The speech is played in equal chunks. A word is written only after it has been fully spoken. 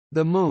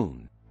The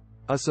Moon.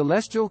 A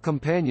celestial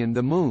companion,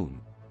 the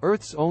Moon,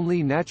 Earth's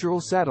only natural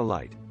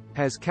satellite,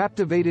 has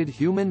captivated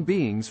human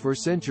beings for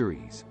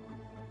centuries.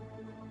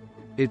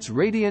 Its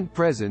radiant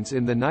presence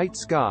in the night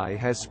sky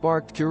has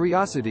sparked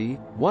curiosity,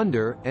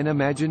 wonder, and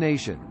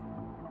imagination.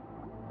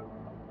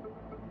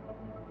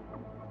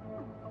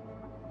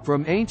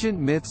 From ancient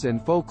myths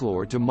and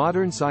folklore to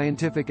modern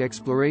scientific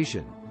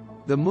exploration,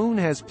 the Moon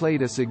has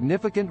played a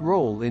significant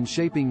role in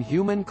shaping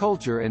human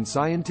culture and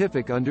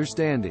scientific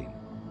understanding.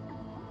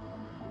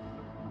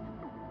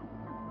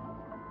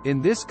 In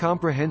this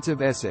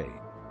comprehensive essay,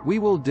 we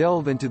will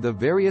delve into the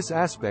various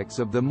aspects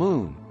of the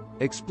Moon,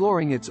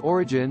 exploring its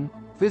origin,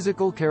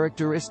 physical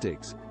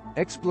characteristics,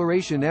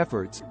 exploration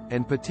efforts,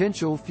 and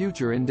potential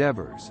future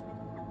endeavors.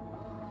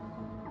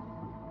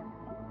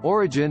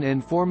 Origin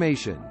and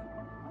formation.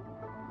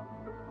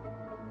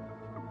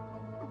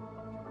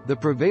 The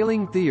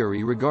prevailing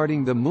theory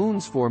regarding the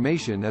Moon's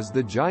formation is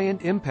the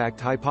giant impact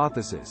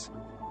hypothesis.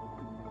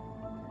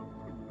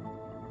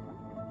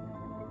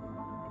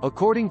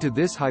 According to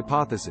this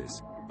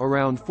hypothesis,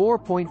 around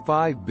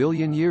 4.5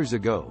 billion years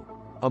ago,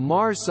 a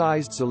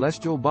Mars-sized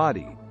celestial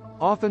body,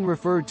 often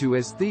referred to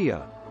as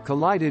Theia,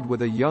 collided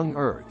with a young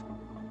Earth.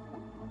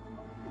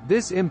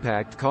 This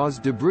impact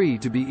caused debris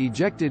to be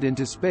ejected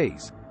into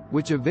space,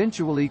 which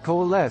eventually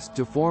coalesced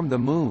to form the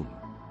Moon.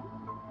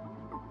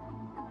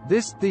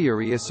 This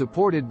theory is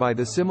supported by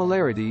the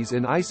similarities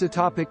in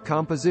isotopic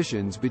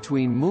compositions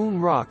between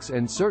Moon rocks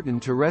and certain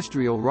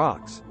terrestrial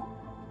rocks.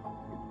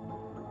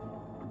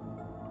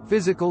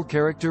 Physical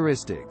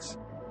characteristics.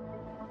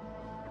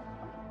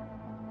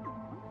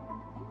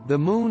 The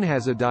Moon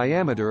has a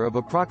diameter of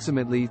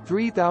approximately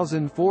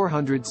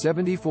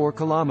 3,474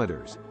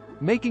 kilometers,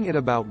 making it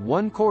about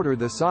 1/4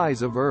 the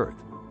size of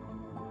Earth.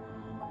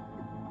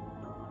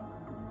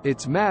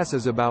 Its mass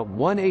is about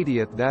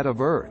 1/80th that of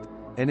Earth,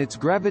 and its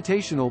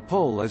gravitational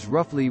pull is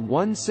roughly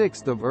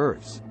 1/6 of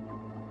Earth's.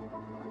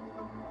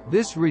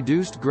 This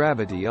reduced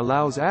gravity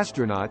allows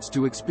astronauts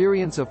to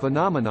experience a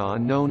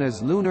phenomenon known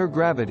as lunar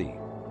gravity,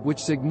 which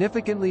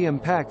significantly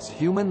impacts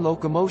human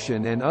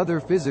locomotion and other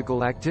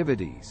physical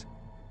activities.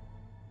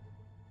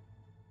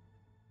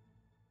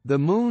 The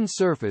Moon's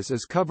surface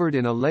is covered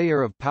in a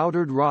layer of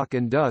powdered rock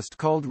and dust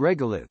called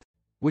regolith,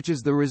 which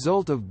is the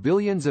result of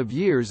billions of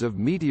years of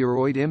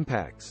meteoroid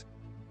impacts.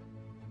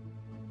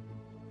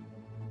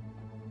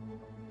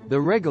 The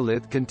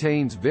regolith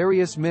contains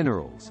various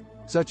minerals,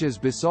 such as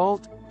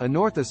basalt,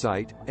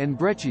 anorthosite, and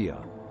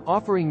breccia,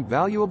 offering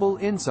valuable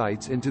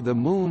insights into the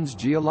Moon's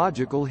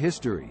geological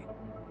history.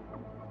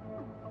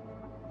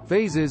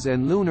 Phases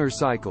and lunar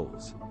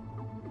cycles.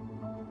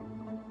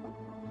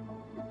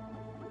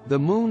 The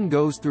Moon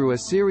goes through a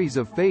series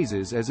of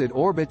phases as it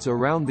orbits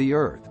around the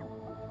Earth.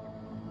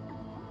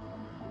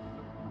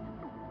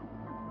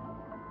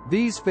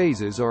 These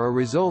phases are a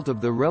result of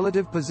the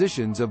relative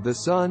positions of the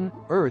Sun,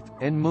 Earth,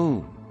 and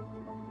Moon.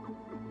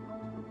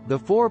 The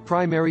four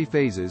primary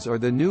phases are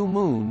the new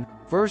moon,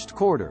 first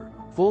quarter,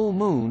 full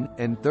moon,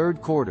 and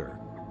third quarter.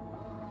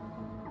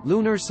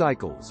 Lunar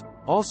cycles,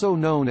 also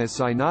known as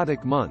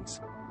synodic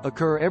months,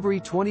 occur every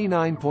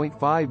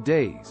 29.5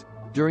 days,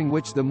 during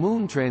which the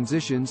Moon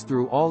transitions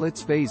through all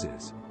its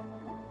phases.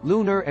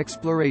 Lunar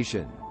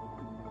exploration.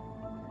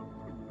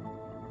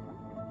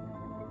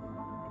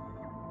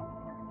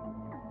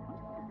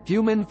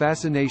 Human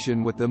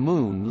fascination with the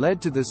Moon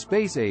led to the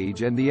space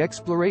age and the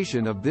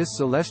exploration of this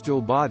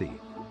celestial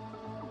body.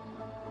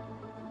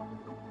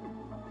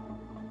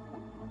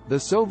 The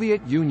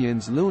Soviet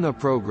Union's Luna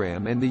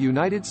program and the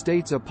United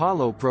States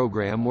Apollo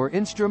program were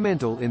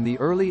instrumental in the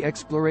early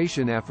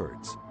exploration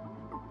efforts.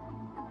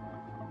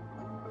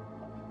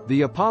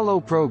 The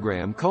Apollo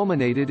program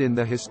culminated in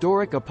the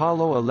historic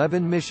Apollo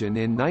 11 mission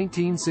in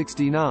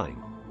 1969,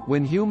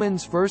 when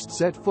humans first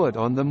set foot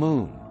on the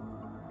Moon.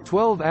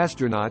 12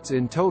 astronauts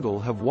in total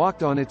have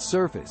walked on its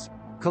surface,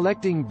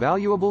 collecting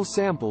valuable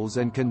samples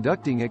and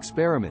conducting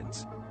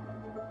experiments.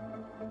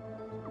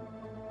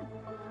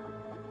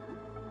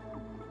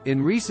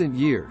 In recent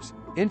years,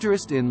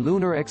 interest in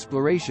lunar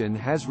exploration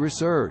has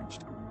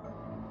resurged.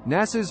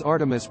 NASA's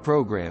Artemis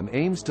program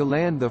aims to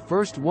land the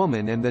first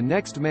woman and the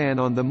next man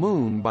on the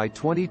Moon by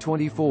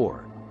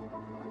 2024.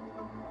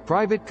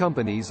 Private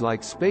companies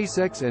like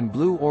SpaceX and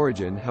Blue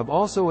Origin have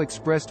also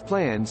expressed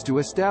plans to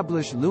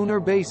establish lunar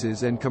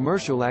bases and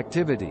commercial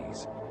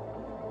activities.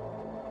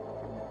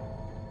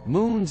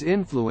 Moon's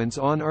influence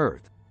on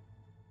Earth.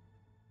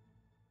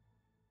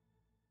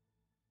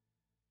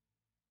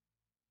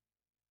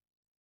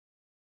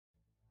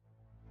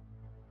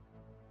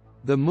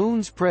 The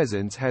Moon's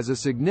presence has a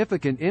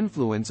significant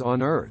influence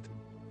on Earth.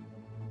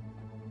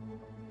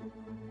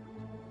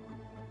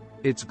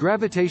 Its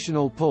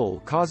gravitational pull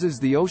causes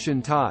the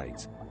ocean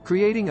tides,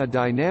 creating a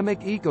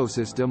dynamic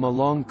ecosystem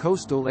along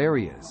coastal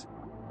areas.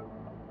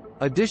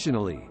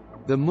 Additionally,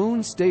 the Moon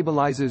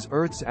stabilizes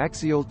Earth's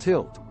axial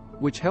tilt,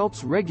 which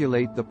helps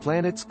regulate the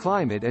planet's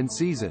climate and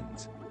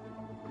seasons.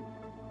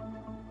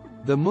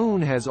 The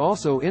Moon has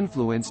also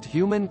influenced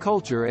human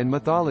culture and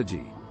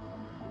mythology.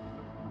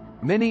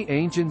 Many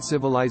ancient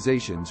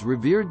civilizations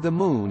revered the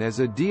moon as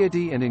a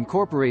deity and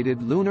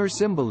incorporated lunar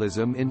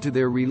symbolism into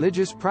their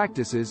religious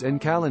practices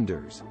and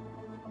calendars.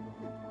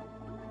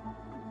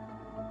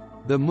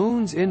 The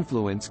moon's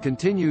influence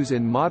continues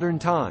in modern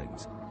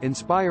times,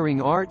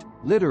 inspiring art,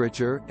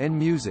 literature, and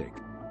music.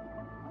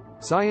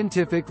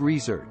 Scientific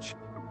research.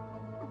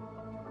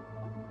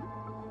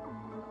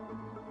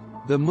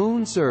 The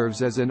moon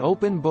serves as an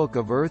open book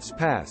of Earth's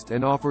past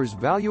and offers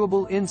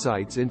valuable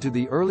insights into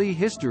the early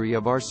history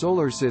of our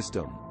solar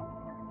system.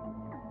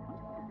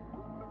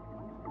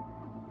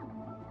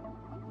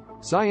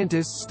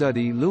 Scientists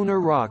study lunar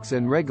rocks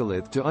and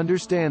regolith to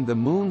understand the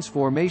moon's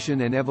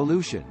formation and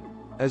evolution,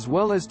 as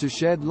well as to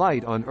shed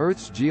light on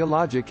Earth's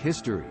geologic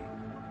history.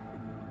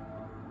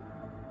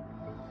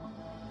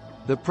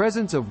 The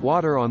presence of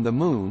water on the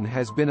moon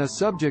has been a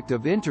subject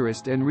of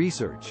interest and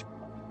research.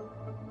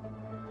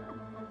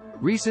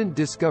 Recent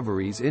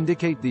discoveries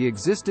indicate the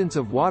existence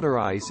of water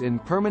ice in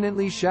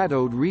permanently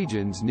shadowed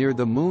regions near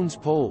the moon's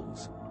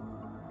poles.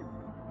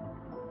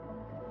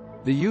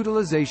 The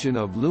utilization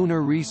of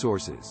lunar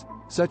resources,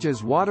 such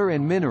as water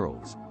and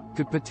minerals,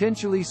 could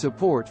potentially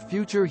support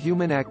future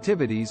human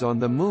activities on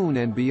the moon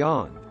and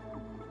beyond.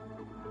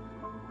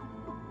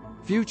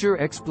 Future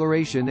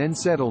exploration and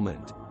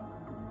settlement.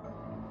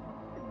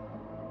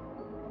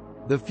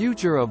 The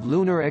future of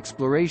lunar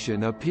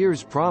exploration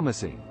appears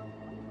promising.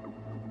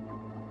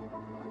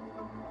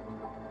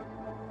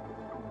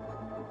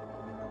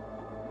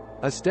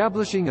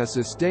 Establishing a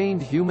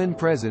sustained human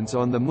presence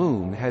on the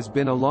moon has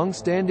been a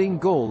long-standing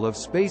goal of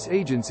space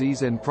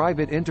agencies and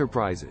private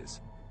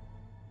enterprises.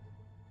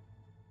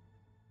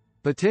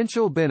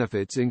 Potential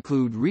benefits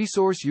include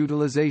resource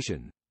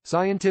utilization,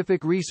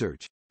 scientific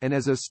research, and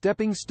as a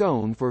stepping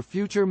stone for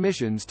future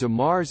missions to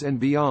Mars and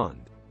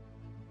beyond.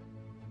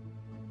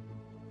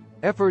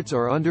 Efforts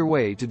are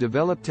underway to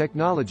develop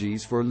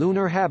technologies for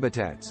lunar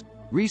habitats,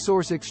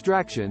 resource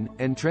extraction,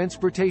 and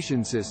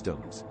transportation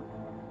systems.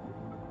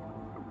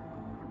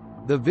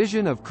 The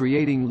vision of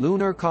creating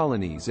lunar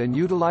colonies and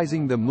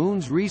utilizing the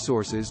moon's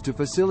resources to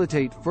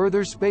facilitate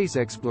further space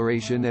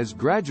exploration is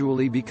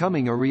gradually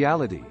becoming a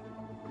reality.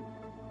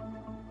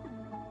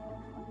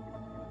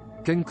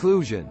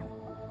 Conclusion.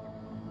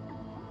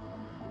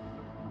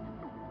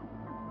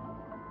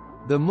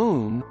 The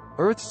moon,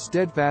 Earth's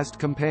steadfast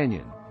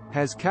companion,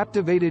 has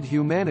captivated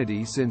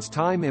humanity since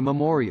time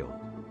immemorial.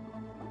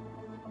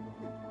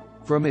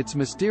 From its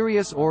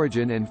mysterious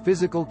origin and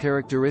physical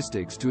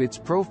characteristics to its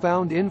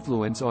profound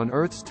influence on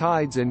Earth's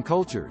tides and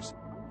cultures,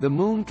 the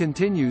moon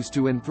continues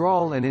to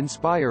enthrall and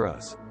inspire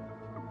us.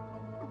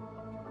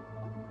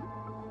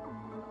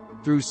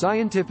 Through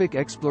scientific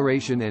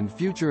exploration and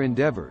future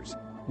endeavors,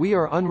 we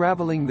are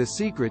unraveling the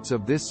secrets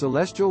of this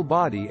celestial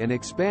body and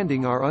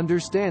expanding our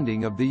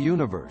understanding of the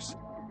universe.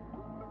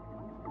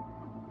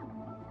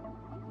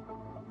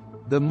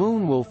 The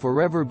moon will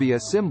forever be a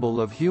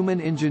symbol of human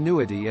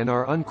ingenuity and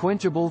our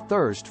unquenchable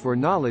thirst for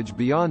knowledge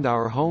beyond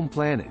our home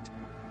planet.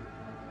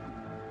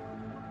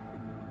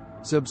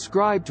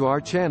 Subscribe to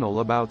our channel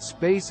about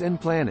space and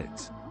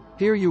planets.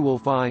 Here you will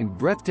find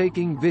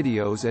breathtaking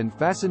videos and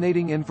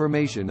fascinating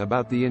information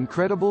about the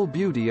incredible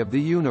beauty of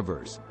the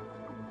universe.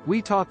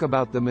 We talk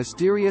about the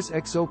mysterious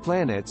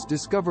exoplanets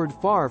discovered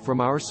far from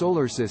our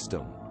solar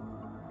system.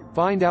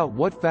 Find out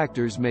what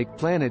factors make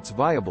planets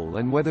viable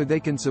and whether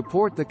they can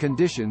support the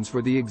conditions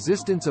for the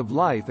existence of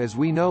life as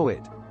we know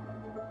it.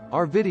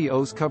 Our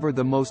videos cover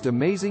the most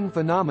amazing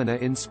phenomena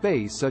in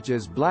space such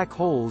as black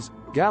holes,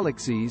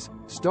 galaxies,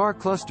 star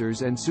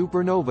clusters and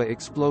supernova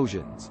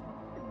explosions.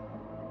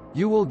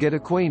 You will get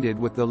acquainted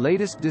with the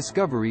latest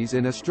discoveries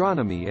in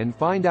astronomy and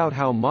find out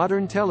how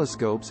modern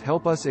telescopes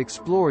help us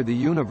explore the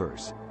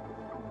universe.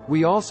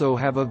 We also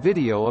have a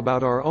video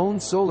about our own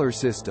solar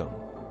system.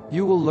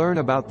 You will learn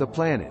about the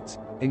planets,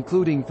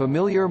 including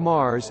familiar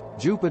Mars,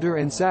 Jupiter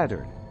and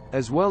Saturn,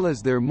 as well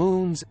as their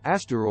moons,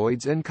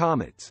 asteroids and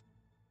comets.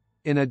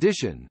 In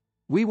addition,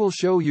 we will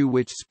show you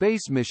which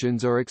space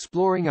missions are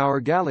exploring our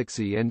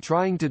galaxy and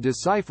trying to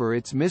decipher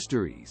its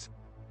mysteries.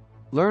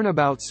 Learn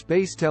about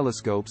space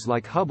telescopes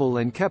like Hubble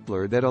and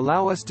Kepler that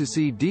allow us to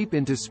see deep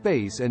into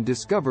space and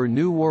discover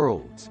new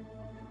worlds.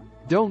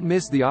 Don't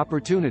miss the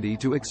opportunity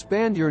to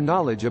expand your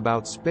knowledge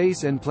about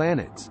space and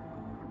planets.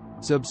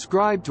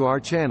 Subscribe to our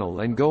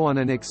channel and go on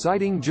an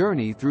exciting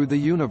journey through the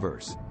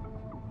universe.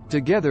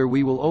 Together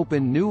we will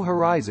open new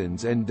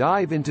horizons and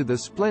dive into the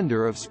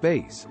splendor of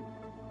space.